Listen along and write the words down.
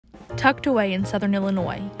Tucked away in southern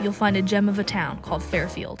Illinois, you'll find a gem of a town called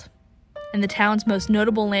Fairfield. And the town's most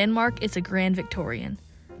notable landmark is a Grand Victorian.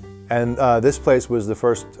 And this place was the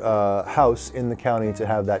first house in the county to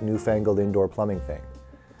have that newfangled indoor plumbing thing.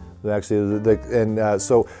 Actually,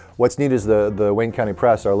 so what's neat is the Wayne County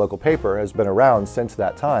Press, our local paper, has been around since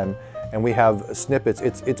that time, and we have snippets.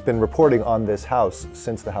 It's been reporting on this house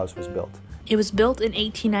since the house was built. It was built in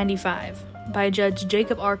 1895 by Judge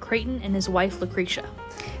Jacob R. Creighton and his wife Lucretia.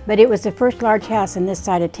 But it was the first large house in this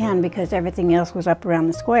side of town because everything else was up around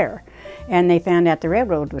the square. And they found out the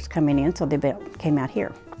railroad was coming in, so they came out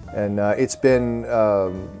here. And it's been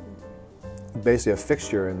basically a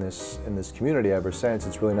fixture in this community ever since.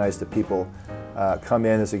 It's really nice that people come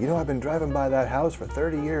in and say, you know, I've been driving by that house for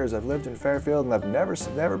 30 years. I've lived in Fairfield and I've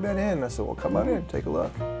never been in. I said, well, come on in, take a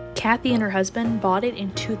look. Kathy and her husband bought it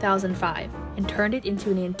in 2005 and turned it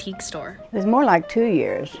into an antique store. It was more like 2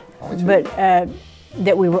 years, but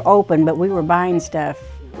that we were open, but we were buying stuff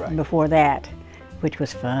before that, which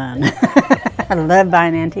was fun. I love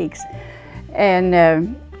buying antiques.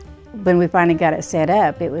 And when we finally got it set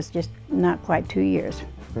up, it was just not quite 2 years.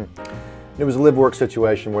 It was a live-work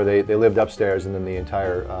situation where they lived upstairs, and then the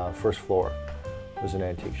entire first floor was an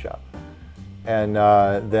antique shop. And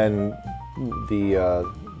then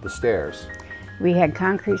the stairs. We had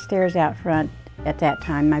concrete stairs out front at that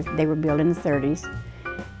time. They were built in the 30s.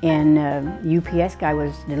 And UPS guy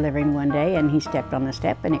was delivering one day, and he stepped on the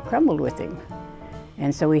step, and it crumbled with him.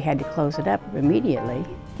 And so we had to close it up immediately.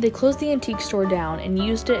 They closed the antique store down and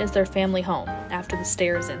used it as their family home after the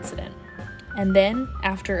stairs incident. And then,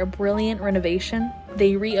 after a brilliant renovation,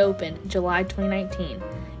 they reopened July 2019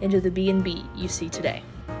 into the B&B you see today.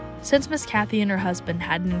 Since Miss Kathy and her husband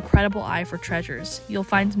had an incredible eye for treasures, you'll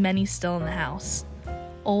find many still in the house.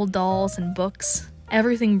 Old dolls and books,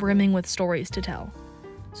 everything brimming with stories to tell.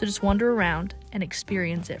 So just wander around and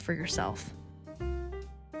experience it for yourself.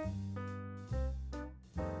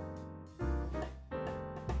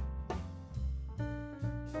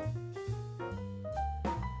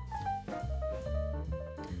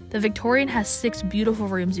 The Victorian has 6 beautiful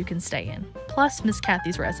rooms you can stay in, plus Miss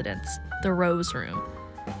Kathy's residence, the Rose Room.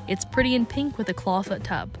 It's pretty in pink with a clawfoot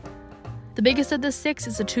tub. The biggest of the 6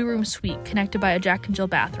 is a 2-room suite connected by a Jack and Jill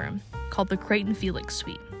bathroom, called the Creighton Felix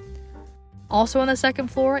Suite. Also on the 2nd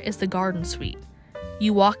floor is the Garden Suite.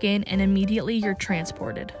 You walk in and immediately you're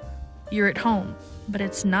transported. You're at home, but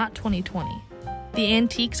it's not 2020. The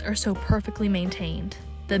antiques are so perfectly maintained.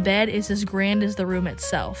 The bed is as grand as the room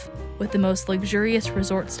itself, with the most luxurious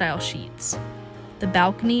resort-style sheets. The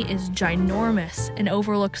balcony is ginormous and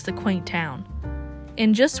overlooks the quaint town.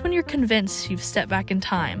 And just when you're convinced you've stepped back in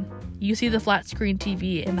time, you see the flat-screen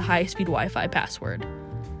TV and the high-speed Wi-Fi password.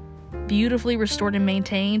 Beautifully restored and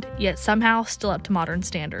maintained, yet somehow still up to modern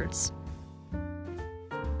standards.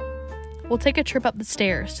 We'll take a trip up the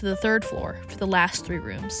stairs to the 3rd floor for the last 3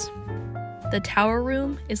 rooms. The tower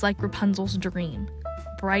room is like Rapunzel's dream.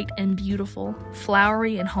 Bright and beautiful,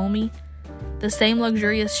 flowery and homey, the same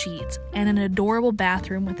luxurious sheets, and an adorable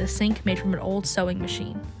bathroom with a sink made from an old sewing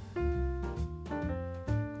machine.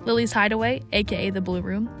 Lily's Hideaway, aka the Blue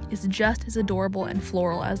Room, is just as adorable and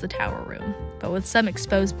floral as the tower room, but with some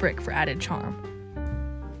exposed brick for added charm.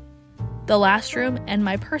 The last room, and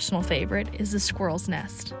my personal favorite, is the Squirrel's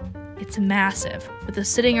Nest. It's massive, with a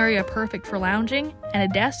sitting area perfect for lounging and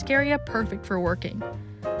a desk area perfect for working.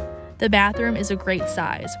 The bathroom is a great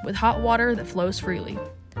size, with hot water that flows freely.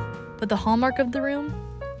 But the hallmark of the room?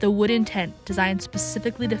 The wooden tent designed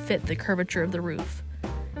specifically to fit the curvature of the roof.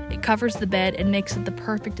 It covers the bed and makes it the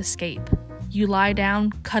perfect escape. You lie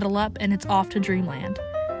down, cuddle up, and it's off to dreamland.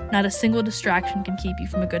 Not a single distraction can keep you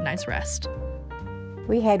from a good night's rest.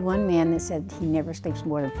 We had one man that said he never sleeps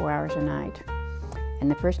more than 4 hours a night. And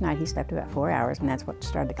the first night he slept about 4 hours, and that's what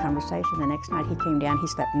started the conversation. The next night he came down, he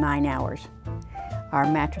slept 9 hours. Our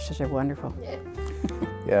mattresses are wonderful.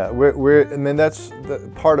 Yeah, I mean, that's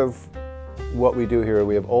part of what we do here.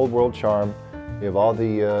 We have old world charm. We have all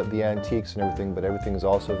the antiques and everything, but everything is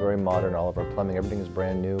also very modern. All of our plumbing, everything is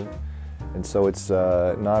brand new. And so it's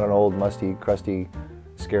not an old, musty, crusty,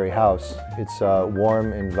 scary house. It's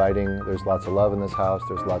warm, inviting. There's lots of love in this house.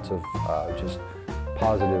 There's lots of just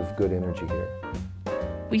positive, good energy here.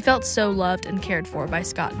 We felt so loved and cared for by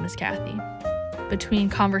Scott and Miss Kathy. Between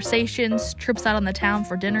conversations, trips out on the town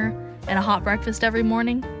for dinner, and a hot breakfast every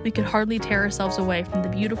morning, we could hardly tear ourselves away from the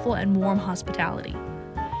beautiful and warm hospitality.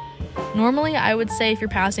 Normally, I would say if you're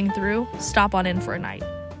passing through, stop on in for a night.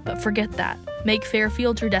 But forget that. Make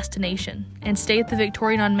Fairfield your destination, and stay at the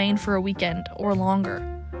Victorian on Main for a weekend or longer.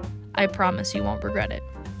 I promise you won't regret it.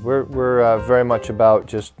 We're very much about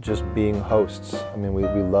just being hosts. I mean, we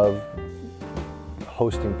love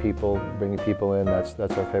hosting people, bringing people in. That's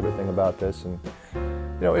our favorite thing about this. And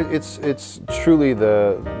you know, it's truly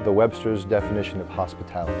the Webster's definition of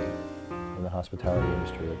hospitality in the hospitality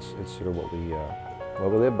industry. It's sort of what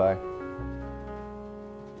we live by.